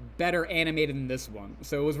better animated than this one.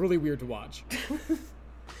 So it was really weird to watch.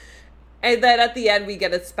 And then at the end, we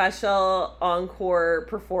get a special encore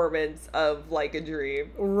performance of Like a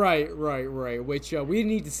Dream. Right. Which we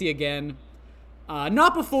need to see again.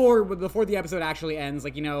 Not before the episode actually ends.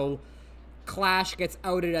 Like, Clash gets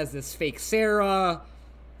outed as this fake Sarah.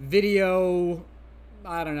 Video,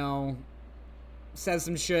 I don't know, says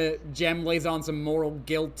some shit. Jem lays on some moral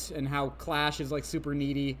guilt and how Clash is like super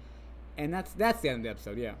needy. And that's the end of the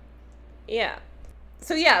episode, yeah. Yeah.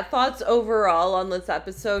 So yeah, thoughts overall on this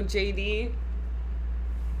episode, JD?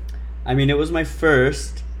 I mean, it was my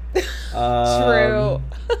first. True.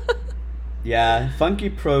 Yeah, funky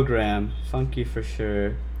program. Funky for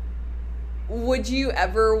sure. Would you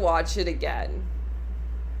ever watch it again?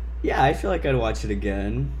 Yeah, I feel like I'd watch it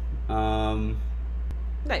again.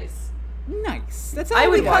 Nice. That's I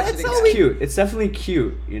would watch it It's again. cute. It's definitely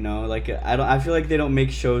cute, Like I feel like they don't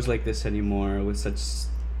make shows like this anymore with such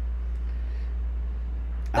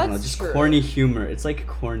That's just true. corny humor. It's like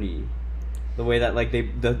corny. The way that like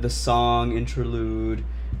the song interlude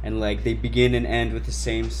and like they begin and end with the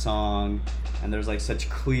same song and there's like such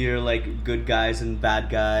clear like good guys and bad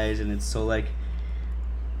guys and it's so like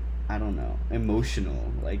I don't know,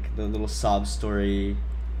 emotional. Like the little sob story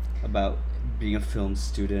about being a film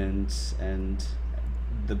student and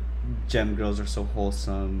the Gem girls are so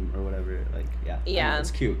wholesome or whatever. Like I don't know,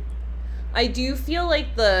 it's cute. I do feel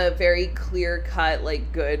like the very clear-cut,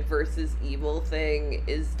 like, good versus evil thing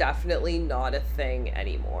is definitely not a thing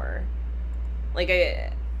anymore. Like,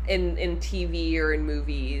 in TV or in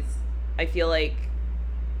movies, I feel like,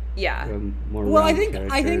 yeah. More Well, I round think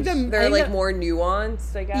characters. They're, like, more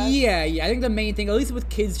nuanced, I guess. Yeah. I think the main thing, at least with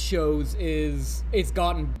kids shows, is it's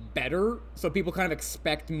gotten better. So people kind of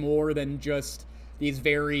expect more than just these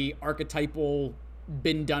very archetypal,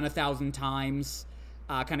 been done 1,000 times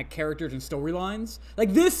kind of characters and storylines.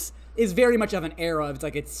 Like, this is very much of an era of,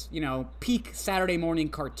 it's peak Saturday morning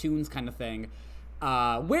cartoons kind of thing,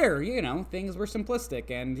 where, things were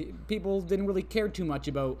simplistic and people didn't really care too much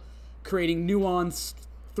about creating nuanced,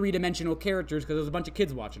 three-dimensional characters because there was a bunch of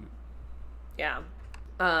kids watching it. Yeah.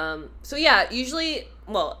 So yeah, usually,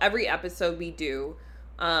 every episode we do,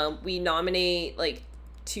 we nominate, like,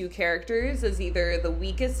 2 characters as either the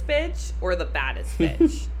weakest bitch or the baddest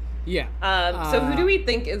bitch. Yeah. So who do we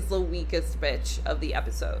think is the weakest bitch of the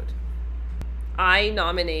episode? I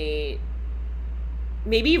nominate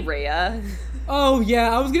maybe Rhea. Oh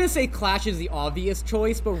yeah, I was gonna say Clash is the obvious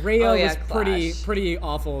choice, but Rhea was Clash. pretty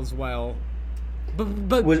awful as well.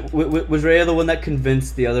 But was Rhea the one that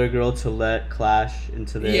convinced the other girl to let Clash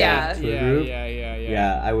into their group? Yeah.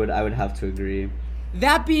 Yeah, I would have to agree.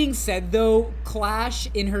 That being said, though, Clash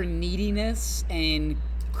in her neediness and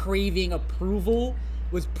craving approval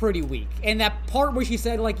was pretty weak. And that part where she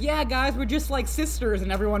said, like, yeah, guys, we're just like sisters,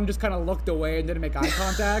 and everyone just kind of looked away and didn't make eye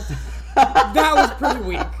contact, that was pretty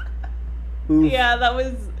weak. Oof. Yeah, that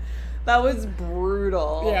was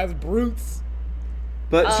brutal. Yeah, it was brutes.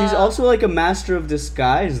 But she's also like a master of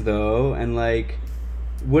disguise, though, and like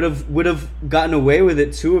would have gotten away with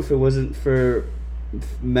it too if it wasn't for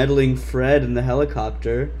meddling Fred in the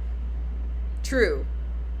helicopter. True.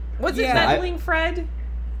 Was it Yeah. meddling Fred?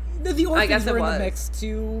 The I guess orphans it were in was. the mix,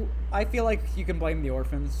 too. I feel like you can blame the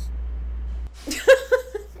orphans.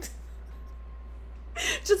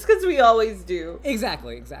 Just because we always do.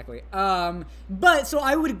 Exactly. But, so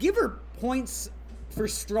I would give her points for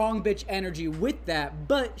strong bitch energy with that,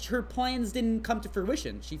 but her plans didn't come to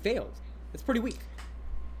fruition. She failed. It's pretty weak.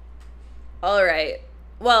 All right.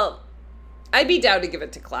 Well, I'd be down to give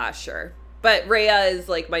it to Clash, sure. But Rhea is,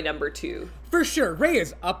 like, my number 2. For sure, Ray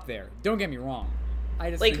is up there. Don't get me wrong. I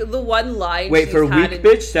just Like, think, the one line Wait, she's for had weak in-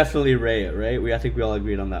 bitch, definitely Rhea, right? I think we all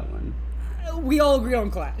agreed on that one. we all agree on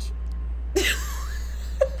Clash.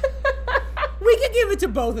 We could give it to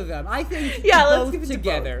both of them. I think Yeah, let's both give it to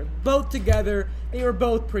together. Both together, they were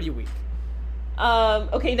both pretty weak.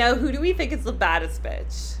 Okay, now who do we think is the baddest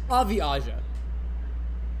bitch? Avi Aja.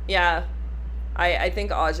 Yeah. I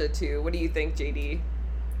think Aja, too. What do you think, JD?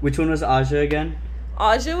 Which one was Aja again?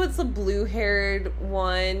 Aja was the blue-haired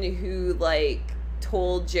one who, like,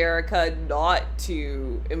 told Jerrica not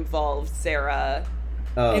to involve Sarah.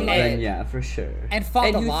 Oh, And- then yeah, for sure. And fought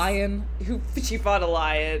And the who's- lion. Who she fought a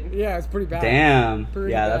lion. Yeah, it's pretty bad. Damn.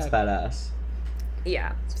 Pretty Yeah, that's bad. badass.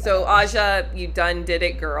 Yeah. So Aja, you done did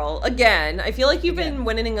it, girl. Again, I feel like you've been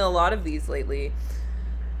winning a lot of these lately.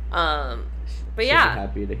 But Super yeah,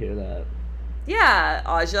 happy to hear that. yeah,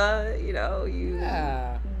 Aja, you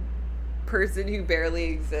Yeah. person who barely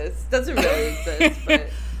exists, doesn't really exist, but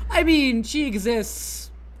I mean, she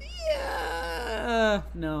exists. Yeah.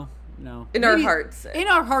 No. in our hearts. In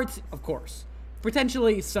our hearts, of course.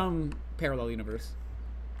 Potentially some parallel universe.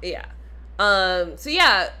 Yeah. So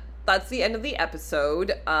yeah, that's the end of the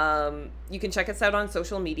episode. You can check us out on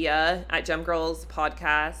social media at Gem Girls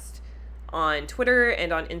Podcast on Twitter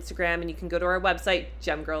and on Instagram, and you can go to our website,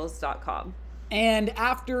 gemgirls.com. And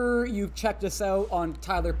after you've checked us out on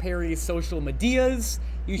Tyler Perry's social medias,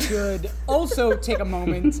 you should also take a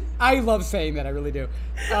moment. I love saying that, I really do.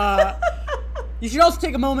 You should also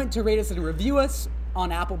take a moment to rate us and review us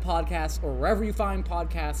on Apple Podcasts or wherever you find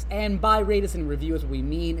podcasts. And by rate us and review us, what we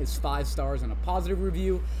mean is 5 stars and a positive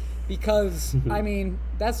review. Because, I mean,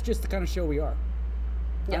 that's just the kind of show we are.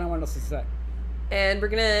 I don't know what else to say. And we're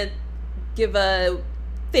going to give a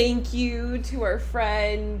thank you to our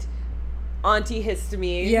friend Auntie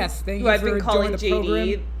Histamine. Yes, thank you who I've for been calling joining the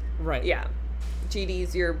JD. program. Right. Yeah.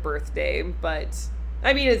 JD's your birthday, but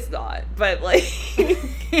I mean it's not. But like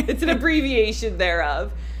it's an abbreviation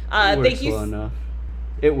thereof. It works Thank you. well enough.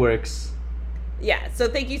 It works. Yeah, so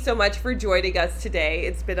thank you so much for joining us today.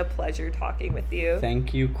 It's been a pleasure talking with you.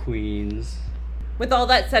 Thank you, queens. With all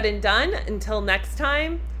that said and done, until next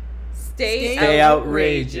time, stay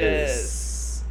outrageous.